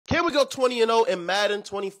Here we go, 20-0 in Madden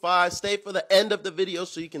 25. Stay for the end of the video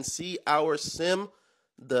so you can see our sim,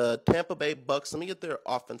 the Tampa Bay Bucks. Let me get their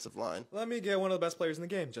offensive line. Let me get one of the best players in the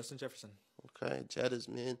game, Justin Jefferson. Okay, Jed is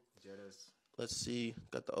mid. Jrose. Let's see.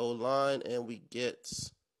 Got the O-line, and we get...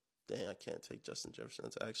 Dang, I can't take Justin Jefferson.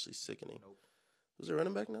 That's actually sickening. Nope. Who's the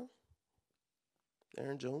running back now?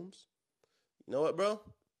 Aaron Jones? You know what, bro?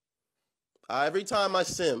 Every time I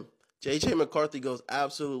sim, J.J. McCarthy goes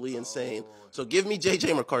absolutely insane. So give me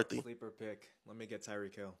J.J. McCarthy. Sleeper pick. Let me get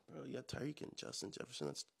Tyreek Hill. Bro, you got Tyreek and Justin Jefferson.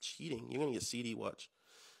 That's cheating. You're going to get CD, watch.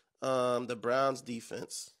 The Browns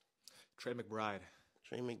defense. Trey McBride.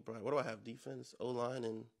 What do I have? Defense, O-line,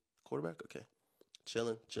 and quarterback? Okay.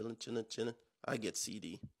 Chilling. I get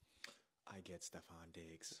CD. I get Stephon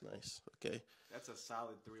Diggs. Nice. Okay. That's a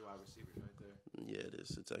solid 3 wide receivers right there. Yeah, it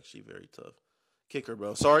is. It's actually very tough. Kicker,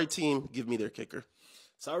 bro. Sorry, team. Give me their kicker.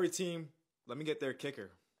 Sorry, team. Let me get their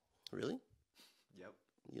kicker. Really? Yep.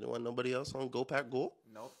 You don't want nobody else on Go Pack Goal?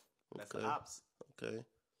 Nope. That's Okay. the ops. Okay.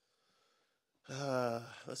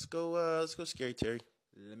 Let's go Scary Terry.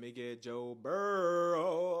 Let me get Joe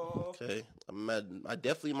Burrow. Okay. I'm mad. I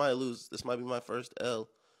definitely might lose. This might be my first L.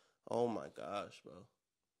 Oh my gosh, bro.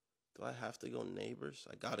 Do I have to go neighbors?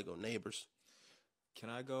 I gotta go neighbors. Can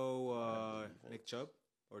I go Nick Chubb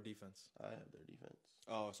or defense? I have their defense.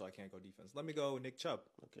 Oh, so I can't go defense. Let me go Nick Chubb.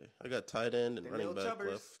 Okay. I got tight end and They running little back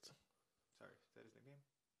chubbers. left. Sorry, is that his nickname?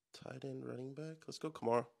 Tight end, running back. Let's go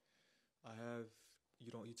Kamara. I have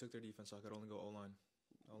you took their defense, so I could only go O-line.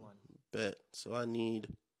 O-line. Bet. So I need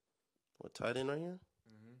what, tight end right here?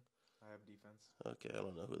 I have defense. Okay, I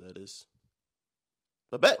don't know who that is.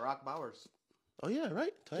 But bet. Brock Bowers. Oh, yeah,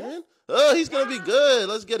 right. Tight Yeah. end. Oh, he's going to be good.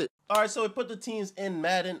 Let's get it. All right, so we put the teams in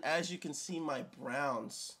Madden. As you can see, my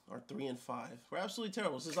Browns are 3-5. We're absolutely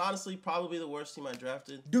terrible. This is honestly probably the worst team I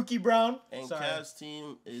drafted. Dookie Brown. And Cavs'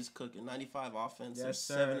 team is cooking. 95 offense. Yes,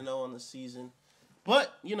 They're 7-0 on the season.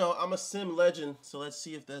 But, you know, I'm a sim legend, so let's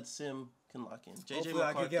see if that sim can lock in. JJ Hopefully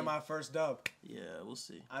McCarthy. I can get my first dub. Yeah, we'll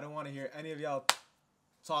see. I don't want to hear any of y'all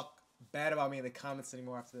talk bad about me in the comments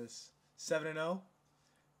anymore after this. 7-0.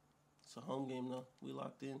 It's a home game, though. We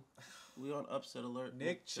locked in. We on upset alert.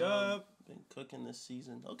 Nick Chubb. Been cooking this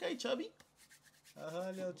season. Okay, Chubby.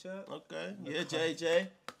 Little Chubb. Okay. Yeah, JJ.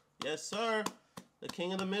 Yes, sir. The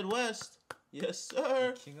king of the Midwest. Yes,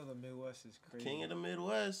 sir. The king of the Midwest is crazy. King of the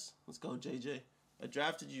Midwest. Let's go, JJ. I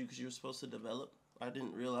drafted you because you were supposed to develop. I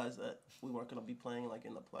didn't realize that we weren't going to be playing like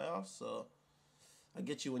in the playoffs. So I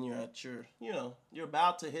get you when you're at your, you're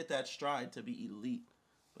about to hit that stride to be elite.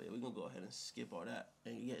 But yeah, we're going to go ahead and skip all that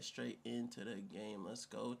and get straight into the game. Let's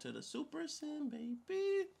go to the Super Sim, baby.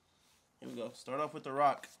 Here we go. Start off with the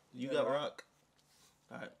rock. You got rock.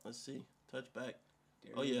 All right, let's see. Touchback.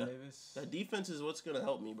 Oh, yeah. Davis. That defense is what's going to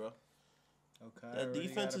help me, bro. Okay. That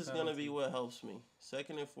defense is going to be what helps me.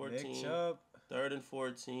 2nd and 14. Nick Chubb. 3rd and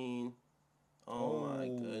 14. Oh, my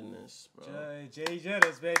goodness, bro.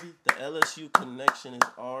 Jrose, baby. The LSU connection is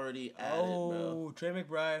already added, bro. Oh, Trey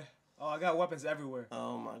McBride. Oh, I got weapons everywhere.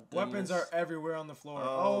 Oh, my goodness. Weapons are everywhere on the floor.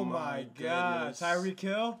 Oh, my God. goodness. Tyreek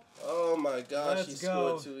Hill. Oh, my gosh. Let's He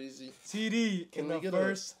go. scored too easy. TD in the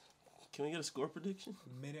first Can we get a score prediction?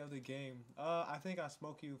 minute of the game. I think I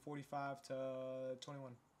smoke you 45 to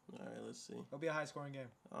 21. All right, let's see. It'll be a high-scoring game.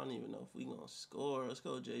 I don't even know if we going to score. Let's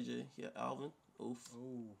go, JJ. Yeah, Alvin. Oof.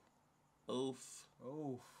 Ooh. Oof.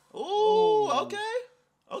 Ooh. Ooh, Ooh. okay.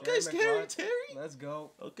 Okay, Jerry Scary McBride. Terry. Let's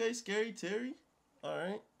go. Okay, Scary Terry. All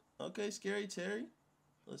right. Okay, Scary Terry.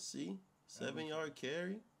 Let's see. 7-yard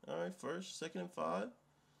carry. All right, 1st, 2nd and 5.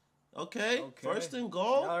 Okay, 1st and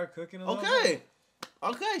goal. Y'all are cooking a little Okay. bit.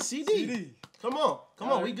 Okay, CD. Come on.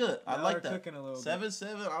 We good. I y'all like are that. cooking a little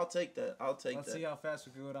 7-7. I'll take that. Let's see how fast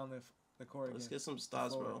we can go down the court Let's again. get some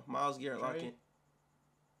stats, Forward. bro. Miles Garrett, lock in.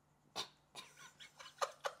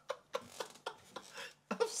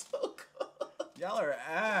 I'm so cold. Y'all are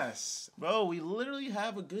ass. Bro, we literally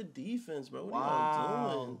have a good defense, bro. What are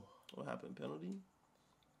y'all doing? What happened? Penalty?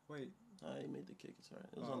 Wait. He made the kick. It's all right.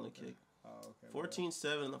 It was on the kick. Oh, okay.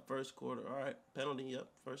 14-7 in the first quarter. All right. Penalty, yep.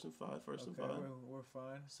 1st and 5. 1st and 5. We're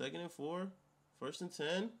fine. 2nd and 4. 1st and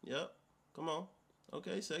 10. Yep. Come on.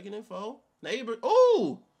 Okay, 2nd and 4. Neighbor.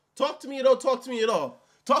 Oh! Talk to me at all. Talk to me at all.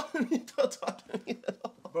 Talk to me at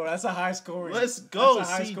all. Bro, that's a high scoring. Let's go, That's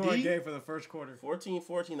a high CD. scoring game for the first quarter.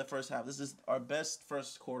 14-14 the first half. This is our best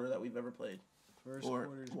first quarter that we've ever played. First or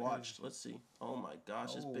quarter is watched. crazy. Let's see. Oh my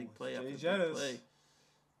gosh, this big play after big Jrose. play.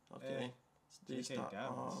 Okay. Hey, J.K.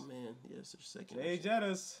 Oh man, yes, there's 2nd.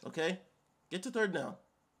 Jrose. Okay, get to 3rd now.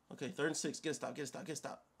 Okay, 3rd and 6. Get a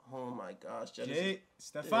stop. Oh my gosh,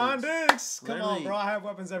 Stephon Diggs. Come on, bro. I have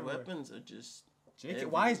weapons everywhere. Weapons are just.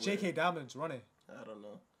 Why is J.K. Dobbins running? I don't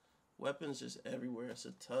know. Weapons just everywhere. It's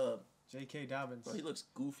a tub. J.K. Dobbins. Bro, he looks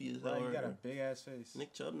goofy as Bro, hell. you got a right big ass face.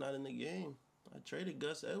 Nick Chubb not in the game. I traded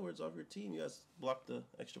Gus Edwards off your team. You guys blocked the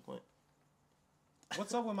extra point.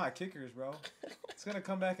 What's up with my kickers, bro? It's gonna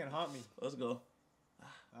come back and haunt me. Let's go.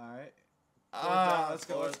 All right. Let's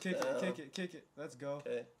go. Let's fourth kick down. it. Kick it. Let's go.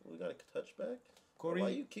 Okay, we got a touchback. Corey, Why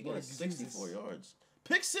are you kicking Lord at 64 Jesus. yards?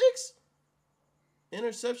 Pick 6?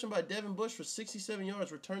 Interception by Devin Bush for 67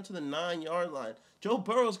 yards. Return to the 9-yard line. Joe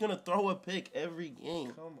Burrow's going to throw a pick every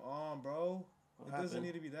game. Come on, bro. It doesn't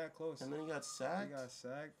need to be that close. And then he got sacked. He got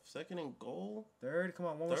sacked. Second and goal. Third, come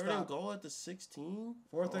on, one more Third stop. and goal at the 16.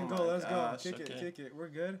 Fourth and Oh goal, my let's gosh, go. Kick it. We're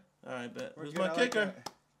good. All right, bet. We're Who's good. my I like kicker? that.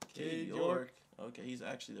 Cade York. Okay, he's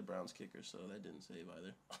actually the Browns kicker, so that didn't save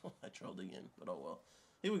either. I trolled again, but oh well.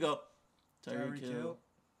 Here we go. Tyreek Hill.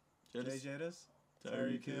 Jay Jettis.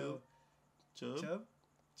 Tyreek Hill. Chubb.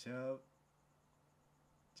 Chubb.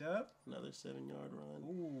 Another 7-yard run.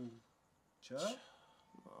 Ooh. Chubb.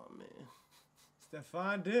 Oh, man.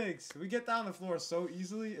 Stephon Diggs. We get down the floor so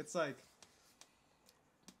easily. It's like.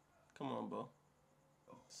 Come on, bro.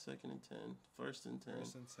 Second and 10. First and 10.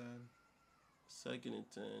 First and 10. Second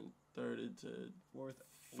and 10. Third and 10. Fourth.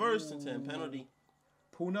 First and 10. Penalty.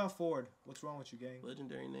 Puna Ford. What's wrong with you, gang?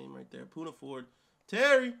 Legendary name right there. Puna Ford.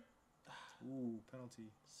 Terry. Ooh,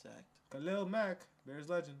 penalty. Sacked. Khalil Mack. Bears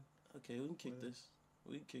legend. Okay, we can kick this.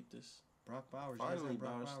 We can kick this. Brock Bowers. Finally,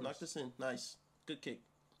 Brock Bowers. Knock this in. Nice. Good kick.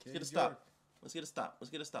 Let's get a Cade stop. York. Let's get a stop.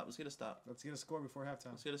 Let's get a stop. Let's get a stop. Let's get a score before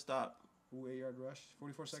halftime. Let's get a stop. Ooh, 8-yard rush.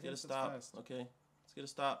 44 Let's seconds. get a That's stop. fast. Okay. Let's get a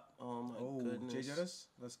stop. Oh, my goodness. Jay Jettis.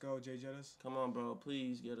 Let's go, Jay Jettis. Come on, bro.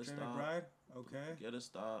 Please get a Trey stop. McBride. Okay. Get a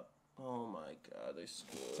stop. Oh, my God. They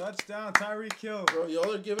scored. Touchdown, Tyreek Hill. Bro,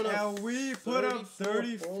 y'all are giving up. And we put up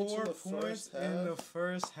 34 34 points in the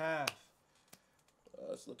first half.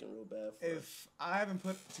 It's looking real bad for us. If I haven't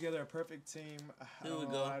put together a perfect team, I Here we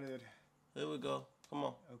don't go. know how I did. Here we go. Come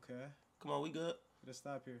on. Okay. Come on. We good. Get a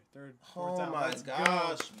stop here. Fourth Oh, down. my Let's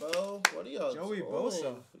gosh, go. bro. What are y'all Joey doing?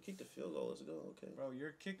 Bosa. We kicked the field goal. Let's go. Okay. Bro,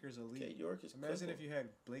 your kicker's elite. Cade York is Imagine cooking. if you had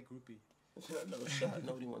Blake Groupie. No shot.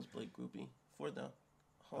 Nobody wants Blake Groupie. Fourth down.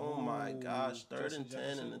 Oh, my gosh. Third Justin and 10,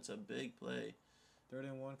 Jefferson. and it's a big play.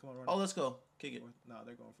 3rd and 1. Come on, run. Oh, let's go. Kick it. No,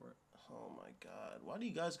 they're going for it. Oh, my God. Why do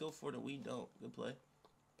you guys go for it and we don't? Good play.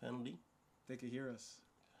 Penalty. They could hear us.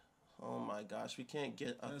 Oh, my gosh. We can't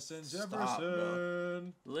get a Justin stop, bro.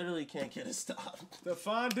 Jefferson. Literally can't get a stop.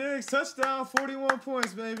 Stephon Diggs. Touchdown. 41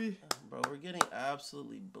 points, baby. Bro, we're getting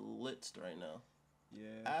absolutely blitzed right now.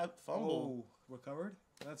 Yeah. Fumble. Oh, recovered.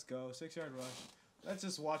 Let's go. 6-yard rush. Let's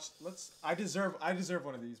just watch. I deserve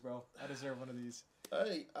one of these, bro. I deserve one of these.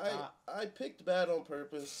 I picked bad on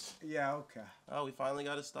purpose. Yeah, okay. Oh, we finally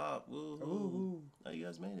got to stop. Woo. Ooh. Oh, you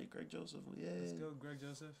guys made it. Greg Joseph. Yay. Let's go, Greg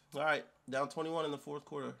Joseph. All right. Down 21 in the fourth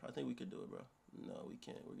quarter. I think we could do it, bro. No, we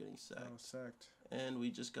can't. We're getting sacked. Oh, sacked. And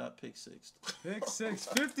we just got pick 6. Pick 6.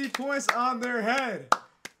 50 points on their head.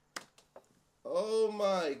 Oh,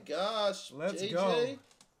 my gosh. Let's JJ? go.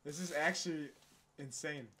 This is actually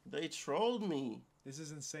insane. They trolled me. This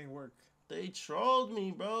is insane work. They trolled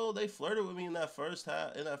me, bro. They flirted with me in that first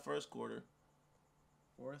quarter.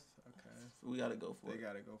 Fourth? Okay. We got to go for it. They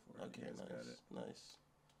got to go for it. Okay, You guys got it. nice.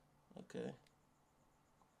 Okay.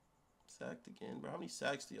 Sacked again, bro. How many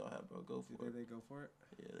sacks do y'all have, bro? Go for it. Did they go for it?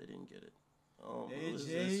 Yeah, they didn't get it. Oh, who is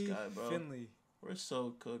this AJ guy, bro? Finley. We're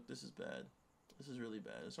so cooked. This is bad. This is really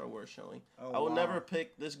bad. It's our worst showing. Oh, I will wow. never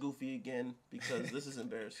pick this goofy again because this is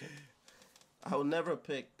embarrassing. I will never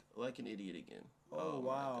pick like an idiot again. Oh,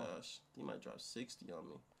 wow. My gosh. He might drop 60 on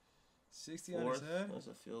me. 60 on his head? That's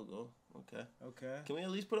a field goal. Okay. Okay. Can we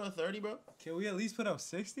at least put up 30, bro? Can we at least put up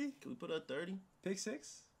 60? Can we put up 30? Pick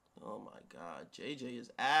 6? Oh, my God. JJ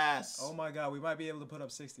is ass. Oh, my God. We might be able to put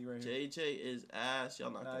up 60 right here. JJ is ass.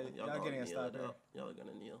 Y'all not gonna, y'all gonna getting a kneel stop it here. out. Y'all are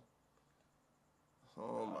gonna kneel.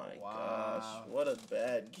 Oh my wow. gosh! What a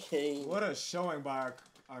bad game. What a showing by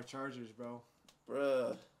our Chargers, bro.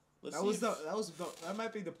 Bruh. That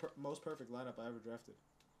might be the most perfect lineup I ever drafted.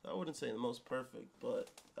 I wouldn't say the most perfect, but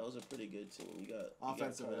that was a pretty good team. You got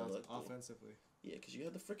Offensively. You got Offensively. Yeah, because you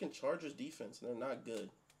had the freaking Chargers defense, and they're not good.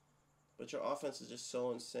 But your offense is just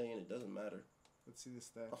so insane, it doesn't matter. Let's see the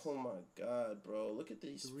stats. Oh my God, bro! Look at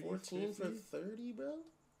these 14 for 30, bro.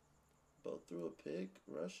 Both threw a pick,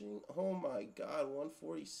 rushing. Oh my God,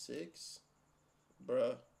 146,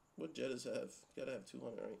 bruh. What Jettas have? Gotta have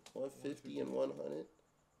 200, right? 150 and 100.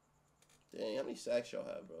 Dang, how many sacks y'all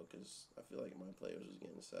have, bro? Because I feel like my players was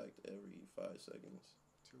getting sacked every 5 seconds.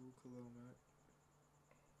 2 Khalil Mack.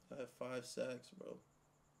 I have 5 sacks, bro.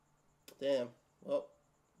 Damn. Well,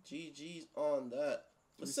 GG's on that.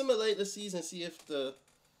 Let's simulate the season. See if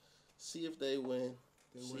they win.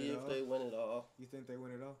 See if they win it all. You think they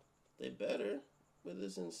win it all? They better with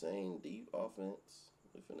this insane deep offense.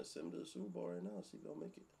 We're finna send them to the Super Bowl right now. See if they'll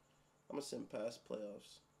make it. I'm gonna send past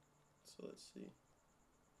playoffs. So let's see.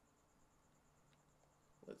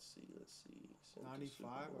 Let's see. Send to 95. Super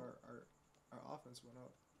Bowl. Our offense went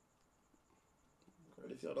up.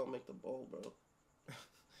 What if y'all don't make the bowl, bro?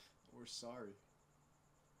 We're sorry.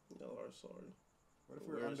 Y'all are sorry. What if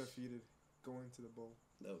we're undefeated going to the bowl?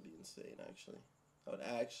 That would be insane, actually. That would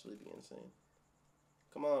actually be insane.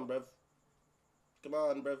 Come on, bruv. Come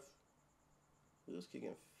on, bruv. We was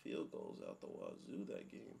kicking field goals out the wazoo that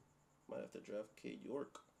game. Might have to draft Cade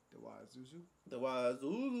York. The Wazuzu? The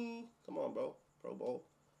wazoo. Come on, bro. Pro Bowl.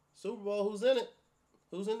 Super Bowl, who's in it?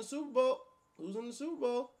 Who's in the Super Bowl? Who's in the Super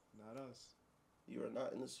Bowl? Not us. You are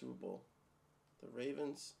not in the Super Bowl. The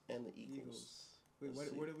Ravens and the Eagles.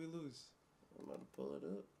 Wait, where did we lose? I'm about to pull it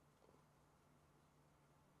up.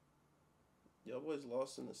 Y'all boys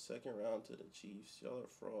lost in the second round to the Chiefs. Y'all are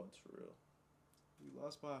frauds, for real. We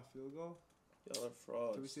lost by a field goal? Y'all are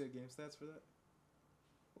frauds. Can we see the game stats for that?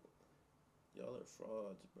 Y'all are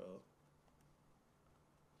frauds, bro.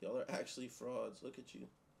 Y'all are actually frauds. Look at you.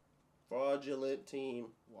 Fraudulent team.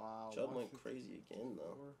 Wow. Chubb went crazy again,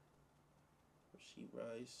 though. Rasheed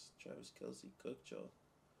Rice, Travis Kelce cooked y'all.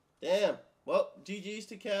 Damn. Well, GG's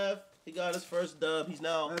to Cav. He got his first dub. He's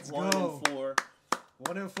now 1-4.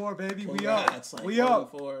 1-4, baby. Congrats. We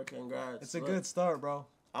up. 1-4. Congrats. It's a good start, bro.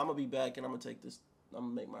 I'm going to be back, and I'm going to take this. I'm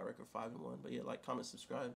going to make my record 5-1. But yeah, like, comment, subscribe.